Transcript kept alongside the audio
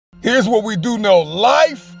Here's what we do know.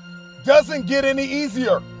 Life doesn't get any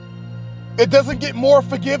easier. It doesn't get more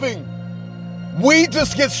forgiving. We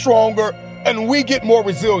just get stronger and we get more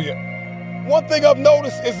resilient. One thing I've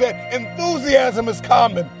noticed is that enthusiasm is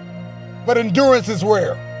common, but endurance is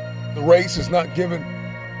rare. The race is not given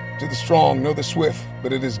to the strong nor the swift,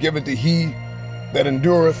 but it is given to he that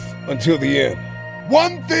endureth until the end.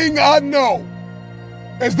 One thing I know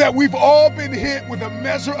is that we've all been hit with a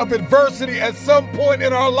measure of adversity at some point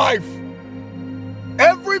in our life.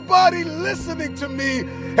 Everybody listening to me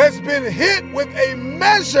has been hit with a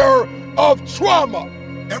measure of trauma.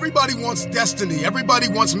 Everybody wants destiny. Everybody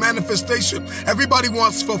wants manifestation. Everybody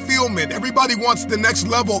wants fulfillment. Everybody wants the next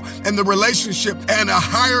level in the relationship and a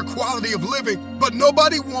higher quality of living. But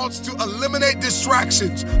nobody wants to eliminate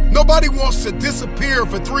distractions. Nobody wants to disappear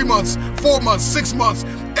for 3 months, 4 months, 6 months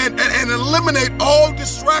and eliminate all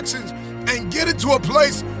distractions and get into a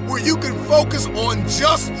place where you can focus on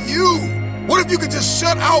just you. What if you could just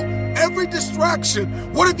shut out every distraction?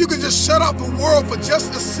 What if you could just shut out the world for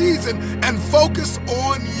just a season and focus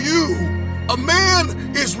on you? A man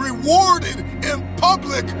is rewarded in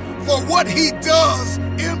public for what he does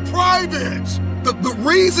in private. The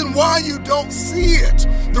reason why you don't see it,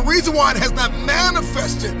 the reason why it has not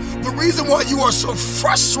manifested, the reason why you are so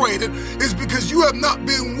frustrated is because you have not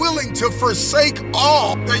been willing to forsake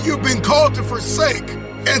all that you've been called to forsake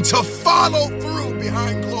and to follow through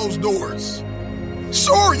behind closed doors.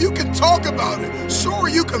 Sure, you can talk about it. Sure,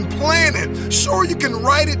 you can plan it. Sure, you can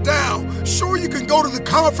write it down. Sure, you can go to the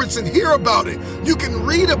conference and hear about it. You can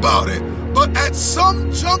read about it. But at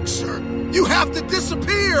some juncture, you have to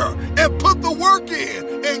disappear and put the work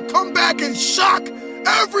in and come back and shock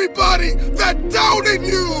everybody that doubted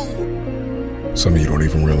you. Some of you don't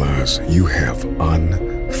even realize you have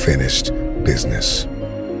unfinished business.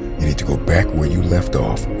 You need to go back where you left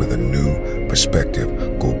off with a new perspective.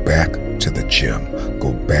 Go back to the gym.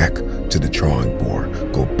 Go back to the drawing board.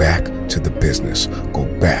 Go back to the business. Go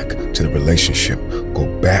back to the relationship. Go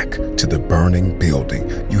back to the burning building.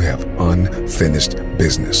 You have unfinished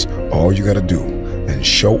business. All you got to do and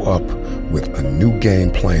show up with a new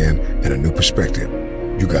game plan and a new perspective.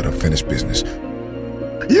 You got unfinished business.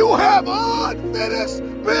 You have unfinished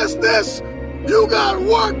business. You got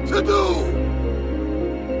work to do.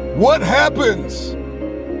 What happens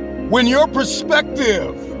when your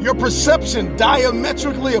perspective, your perception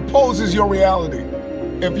diametrically opposes your reality?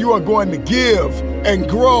 If you are going to give and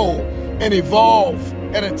grow and evolve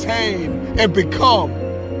and attain and become,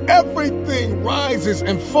 everything rises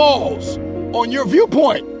and falls on your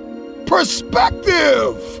viewpoint.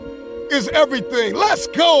 Perspective is everything. Let's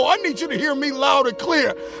go. I need you to hear me loud and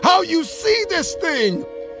clear. How you see this thing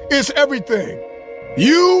is everything.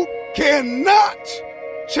 You cannot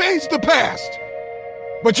change the past,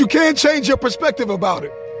 but you can change your perspective about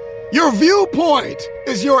it. Your viewpoint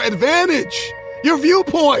is your advantage. Your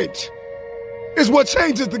viewpoint is what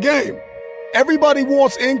changes the game. Everybody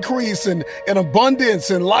wants increase and abundance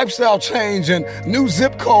and lifestyle change and new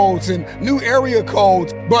zip codes and new area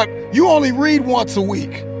codes, but you only read once a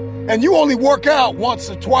week and you only work out once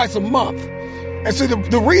or twice a month. And so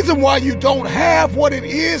the reason why you don't have what it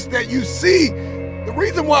is that you see, the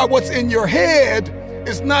reason why what's in your head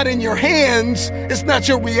it's not in your hands, it's not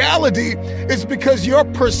your reality, it's because your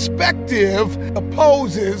perspective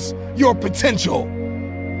opposes your potential.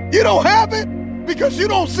 You don't have it because you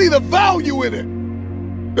don't see the value in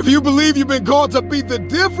it. If you believe you've been called to be the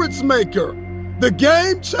difference maker, the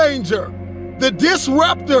game changer, the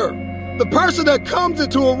disruptor, the person that comes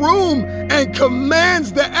into a room and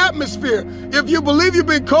commands the atmosphere, if you believe you've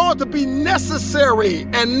been called to be necessary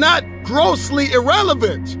and not grossly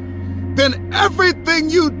irrelevant, then everything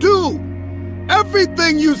you do,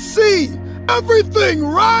 everything you see, everything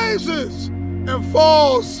rises and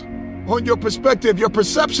falls on your perspective, your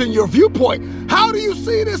perception, your viewpoint. How do you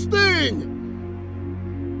see this thing?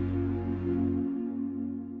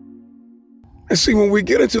 And see, when we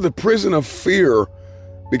get into the prison of fear,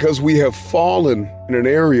 because we have fallen in an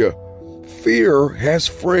area, fear has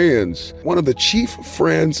friends. One of the chief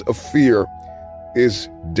friends of fear is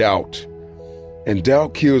doubt. And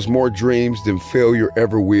doubt kills more dreams than failure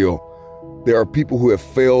ever will. There are people who have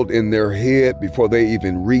failed in their head before they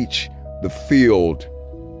even reach the field.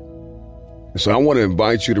 And so I want to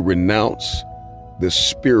invite you to renounce the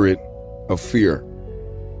spirit of fear.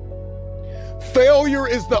 Failure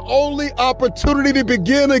is the only opportunity to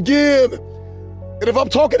begin again. And if I'm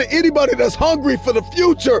talking to anybody that's hungry for the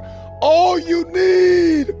future, all you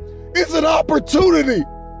need is an opportunity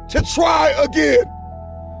to try again.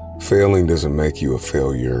 Failing doesn't make you a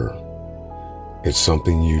failure. It's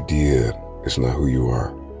something you did. It's not who you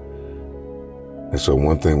are. And so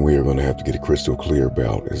one thing we are going to have to get crystal clear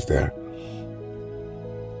about is that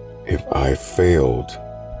if I failed,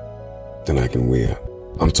 then I can win.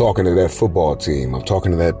 I'm talking to that football team. I'm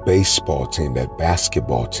talking to that baseball team, that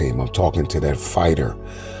basketball team. I'm talking to that fighter.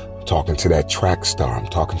 I'm talking to that track star. I'm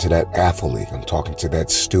talking to that athlete. I'm talking to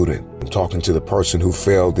that student. I'm talking to the person who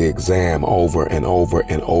failed the exam over and over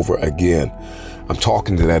and over again. I'm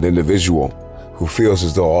talking to that individual who feels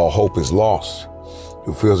as though all hope is lost,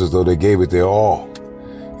 who feels as though they gave it their all.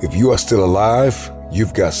 If you are still alive,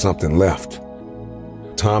 you've got something left.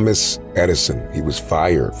 Thomas Edison, he was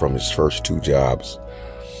fired from his first 2 jobs.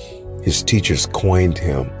 His teachers coined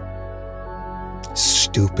him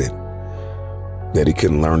stupid, that he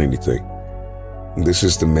couldn't learn anything. This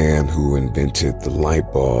is the man who invented the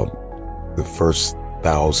light bulb the first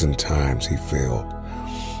 1,000 times he failed.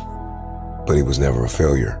 But he was never a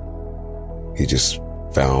failure. He just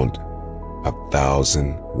found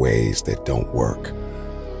 1,000 ways that don't work.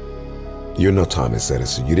 You're no Thomas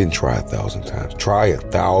Edison. You didn't try 1,000 times. Try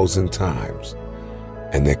 1,000 times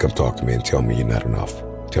and then come talk to me and tell me you're not enough.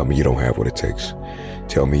 Tell me you don't have what it takes.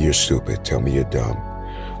 Tell me you're stupid. Tell me you're dumb.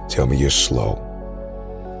 Tell me you're slow.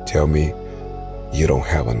 Tell me you don't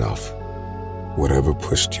have enough. Whatever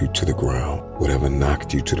pushed you to the ground, whatever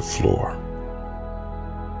knocked you to the floor,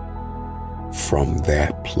 from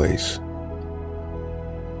that place,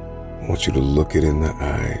 I want you to look it in the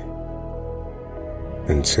eye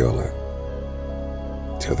and tell it.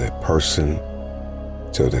 Tell that person,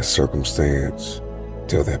 tell that circumstance,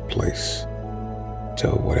 tell that place,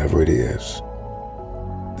 tell whatever it is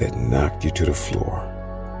that knocked you to the floor.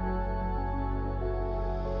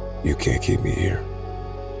 You can't keep me here.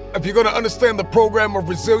 If you're going to understand the program of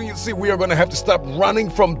resiliency, we are going to have to stop running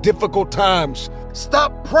from difficult times.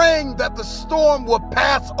 Stop praying that the storm will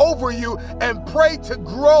pass over you and pray to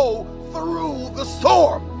grow through the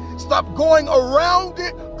storm. Stop going around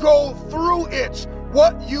it, go through it.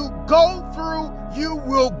 What you go through, you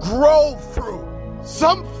will grow through.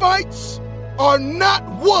 Some fights are not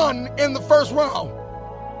won in the first round.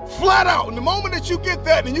 Flat out. And the moment that you get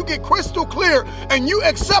that and you get crystal clear and you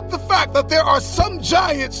accept the fact that there are some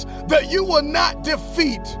giants that you will not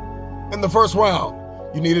defeat in the first round.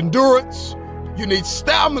 You need endurance. You need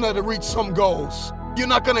stamina to reach some goals. You're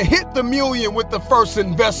not going to hit the million with the first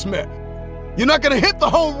investment. You're not going to hit the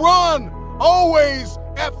home run always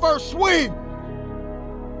at first swing.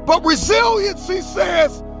 But resiliency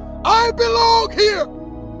says, I belong here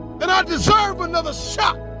and I deserve another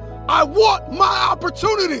shot. I want my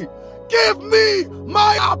opportunity. Give me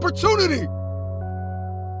my opportunity.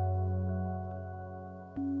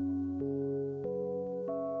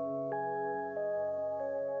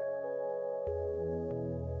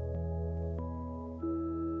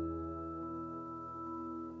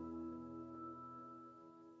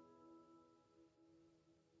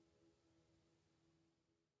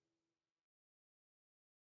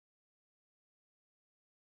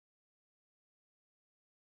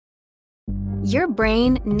 Your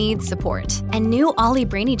brain needs support, and new Ollie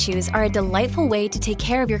Brainy Chews are a delightful way to take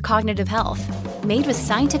care of your cognitive health. Made with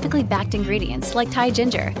scientifically backed ingredients like Thai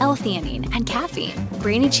ginger, L-theanine, and caffeine,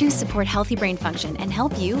 Brainy Chews support healthy brain function and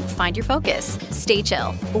help you find your focus, stay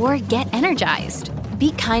chill, or get energized.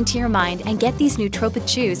 Be kind to your mind and get these nootropic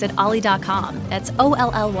chews at ollie.com. That's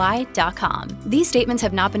OLLY.com. These statements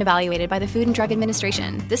have not been evaluated by the Food and Drug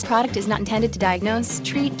Administration. This product is not intended to diagnose,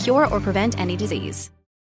 treat, cure, or prevent any disease.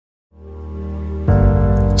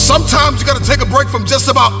 Sometimes you got to take a break from just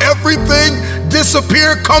about everything,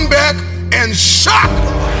 disappear, come back, and shock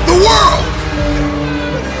the world.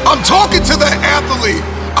 I'm talking to that athlete.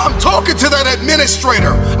 I'm talking to that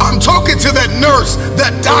administrator. I'm talking to that nurse,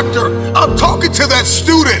 that doctor. I'm talking to that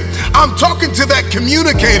student. I'm talking to that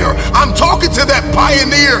communicator. I'm talking to that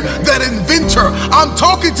pioneer, that inventor. I'm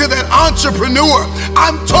talking to that entrepreneur.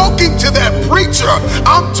 I'm talking to that preacher.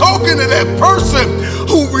 I'm talking to that person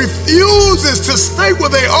who refuses to stay where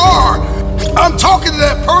they are. I'm talking to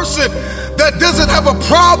that person that doesn't have a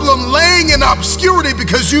problem laying in obscurity,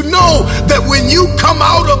 because you know that when you come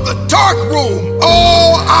out of the dark room,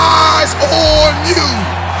 all eyes on you.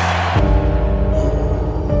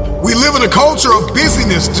 We live in a culture of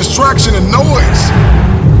busyness, distraction, and noise.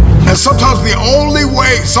 And sometimes the only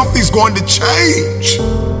way something's going to change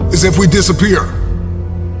is if we disappear.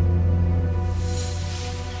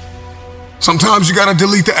 Sometimes you gotta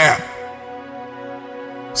delete the app.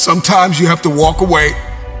 Sometimes you have to walk away.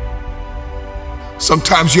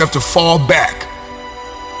 Sometimes you have to fall back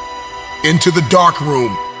into the dark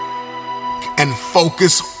room and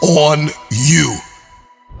focus on you.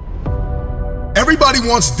 Everybody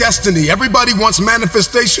wants destiny. Everybody wants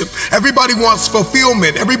manifestation. Everybody wants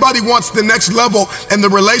fulfillment. Everybody wants the next level in the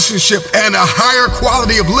relationship and a higher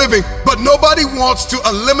quality of living. But nobody wants to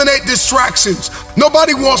eliminate distractions.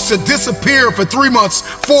 Nobody wants to disappear for 3 months,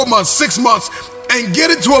 4 months, 6 months, and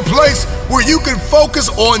get into a place where you can focus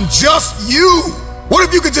on just you. What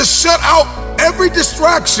if you could just shut out every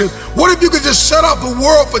distraction? What if you could just shut out the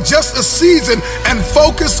world for just a season and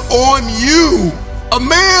focus on you? A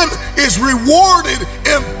man is rewarded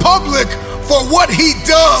in public for what he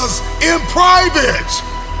does in private.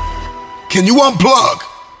 Can you unplug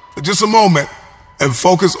for just a moment and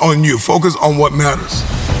focus on you? Focus on what matters.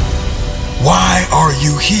 Why are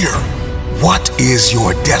you here? What is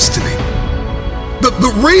your destiny?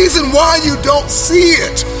 The reason why you don't see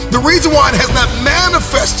it, the reason why it has not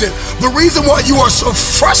manifested, the reason why you are so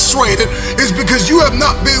frustrated is because you have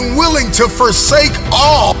not been willing to forsake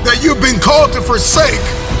all that you've been called to forsake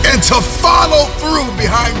and to follow through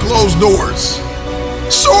behind closed doors.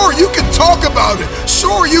 Sure, you can talk about it.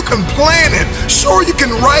 Sure, you can plan it. Sure, you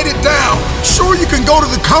can write it down. Sure, you can go to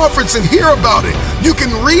the conference and hear about it. You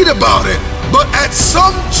can read about it. But at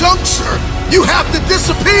some juncture, you have to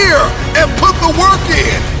disappear and put the work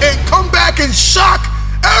in and come back and shock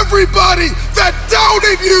everybody that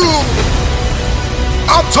doubted you.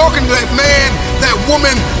 I'm talking to that man, that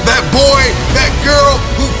woman, that boy, that girl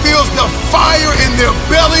who feels the fire in their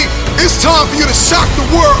belly. It's time for you to shock the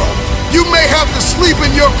world. You may have to sleep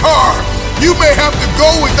in your car. You may have to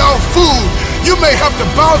go without food. You may have to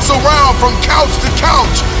bounce around from couch to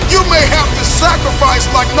couch. You may have to sacrifice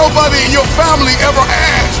like nobody in your family ever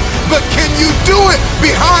has. But can you do it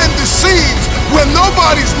behind the scenes when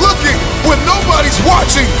nobody's looking, when nobody's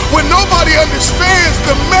watching, when nobody understands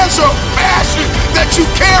the measure of passion that you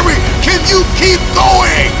carry? Can you keep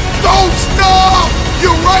going? Don't stop.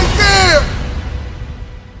 You're right there.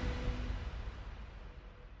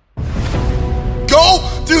 Go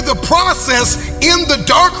through the process in the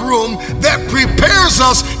dark room that prepares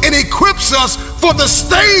us and equips us for the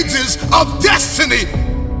stages of destiny.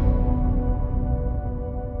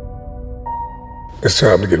 It's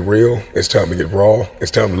time to get real. It's time to get raw.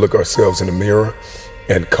 It's time to look ourselves in the mirror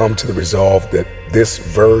and come to the resolve that this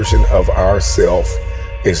version of ourself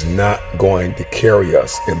is not going to carry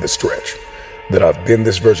us in the stretch. That I've been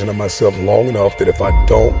this version of myself long enough that if I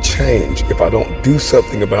don't change, if I don't do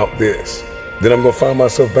something about this, then I'm going to find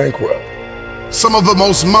myself bankrupt. Some of the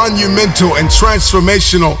most monumental and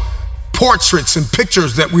transformational portraits and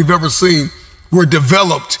pictures that we've ever seen were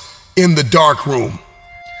developed in the dark room.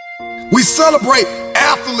 We celebrate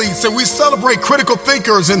athletes and we celebrate critical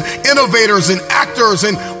thinkers and innovators and actors,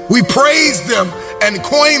 and we praise them and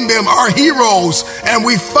coin them our heroes, and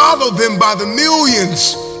we follow them by the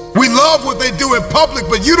millions. We love what they do in public,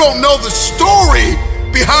 but you don't know the story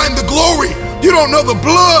behind the glory. You don't know the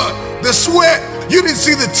blood, the sweat. You didn't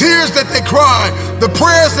see the tears that they cried, the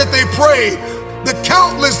prayers that they prayed, the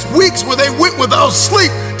countless weeks where they went without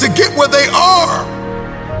sleep to get where they are.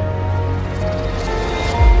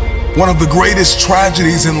 One of the greatest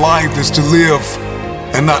tragedies in life is to live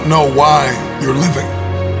and not know why you're living.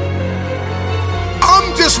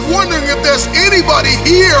 I'm just wondering if there's anybody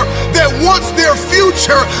here that wants their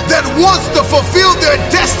future, that wants to fulfill their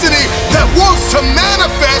destiny, that wants to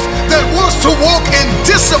manifest, that wants to walk in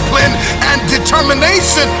discipline and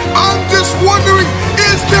determination. I'm just wondering,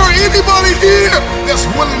 is there anybody here that's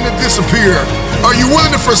willing to disappear? Are you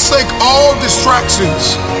willing to forsake all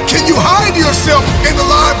distractions? Can you hide yourself in the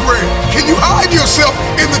library? Can you hide yourself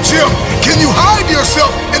in the gym? Can you hide yourself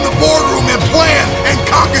in the boardroom and plan and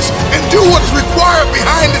caucus and do what is required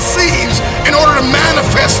behind the scenes in order to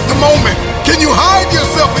manifest the moment? Can you hide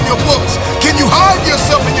yourself in your books? Can you hide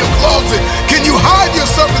yourself in your closet? Can you hide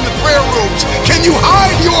yourself in the prayer rooms? Can you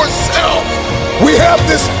hide yourself? We have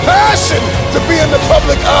this passion to be in the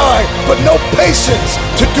public eye, but no patience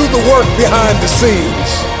to do the work behind the scenes.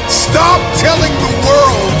 Stop telling the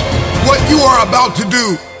world what you are about to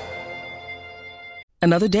do.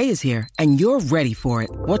 Another day is here, and you're ready for it.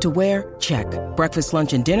 What to wear? Check. Breakfast,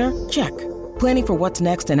 lunch, and dinner? Check. Planning for what's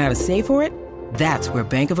next and how to save for it? That's where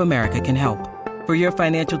Bank of America can help. For your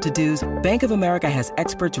financial to-dos, Bank of America has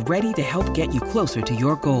experts ready to help get you closer to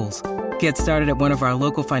your goals. Get started at one of our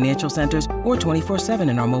local financial centers or 24/7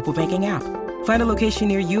 in our mobile banking app. Find a location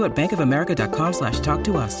near you at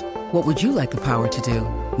bankofamerica.com/talktous. What would you like the power to do?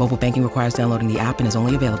 Mobile banking requires downloading the app and is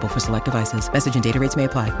only available for select devices. Message and data rates may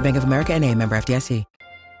apply. Bank of America NA, member FDIC.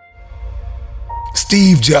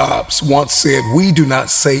 Steve Jobs once said, "We do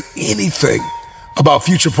not say anything about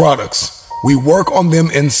future products. We work on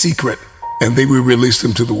them in secret, and then we release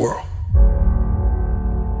them to the world."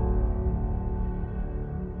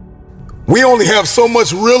 We only have so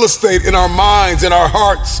much real estate in our minds and our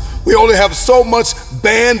hearts. We only have so much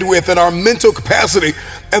bandwidth in our mental capacity.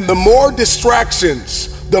 And the more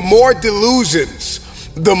distractions, the more delusions,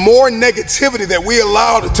 the more negativity that we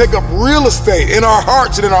allow to take up real estate in our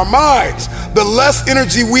hearts and in our minds, the less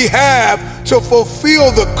energy we have to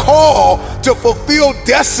fulfill the call, to fulfill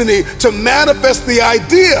destiny, to manifest the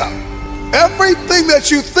idea. Everything that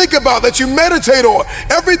you think about, that you meditate on,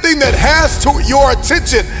 everything that has to your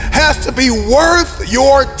attention has to be worth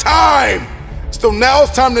your time. So now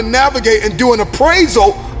it's time to navigate and do an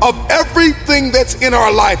appraisal of everything that's in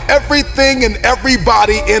our life, everything and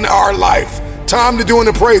everybody in our life. Time to do an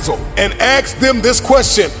appraisal and ask them this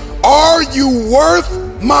question: are you worth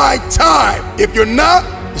my time? If you're not,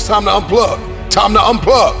 it's time to unplug. Time to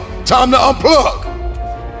unplug. Time to unplug.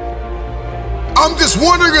 I'm just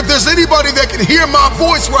wondering if there's anybody that can hear my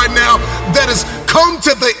voice right now that has come to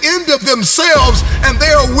the end of themselves and they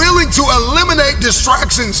are willing to eliminate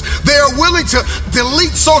distractions. They are willing to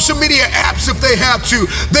delete social media apps if they have to.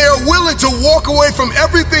 They are willing to walk away from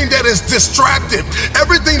everything that is distracted,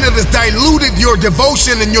 everything that has diluted your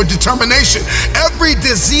devotion and your determination, every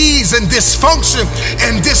disease and dysfunction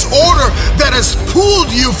and disorder that has pulled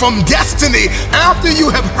you from destiny after you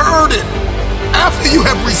have heard it, after you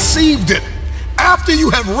have received it, after you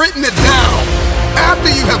have written it down, after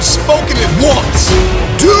you have spoken it once.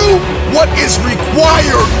 Do what is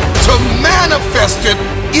required to manifest it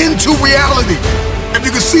into reality. If you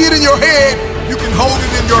can see it in your head, you can hold it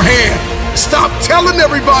in your hand. Stop telling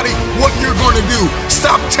everybody what you're going to do.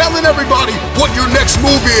 Stop telling everybody what your next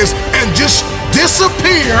move is, and just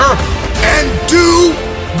disappear and do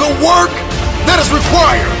the work that is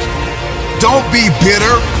required. Don't be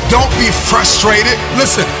bitter. Don't be frustrated.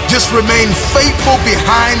 Listen, just remain faithful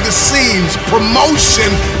behind the scenes. Promotion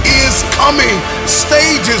is coming.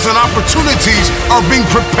 Stages and opportunities are being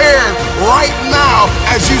prepared right now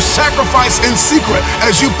as you sacrifice in secret,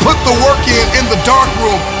 as you put the work in the dark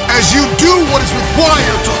room, as you do what is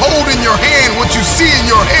required to hold in your hand what you see in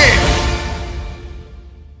your hand.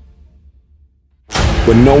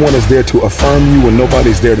 When no one is there to affirm you, when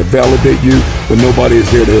nobody's there to validate you, when nobody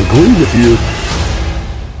is there to agree with you,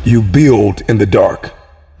 you build in the dark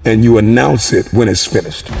and you announce it when it's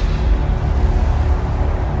finished.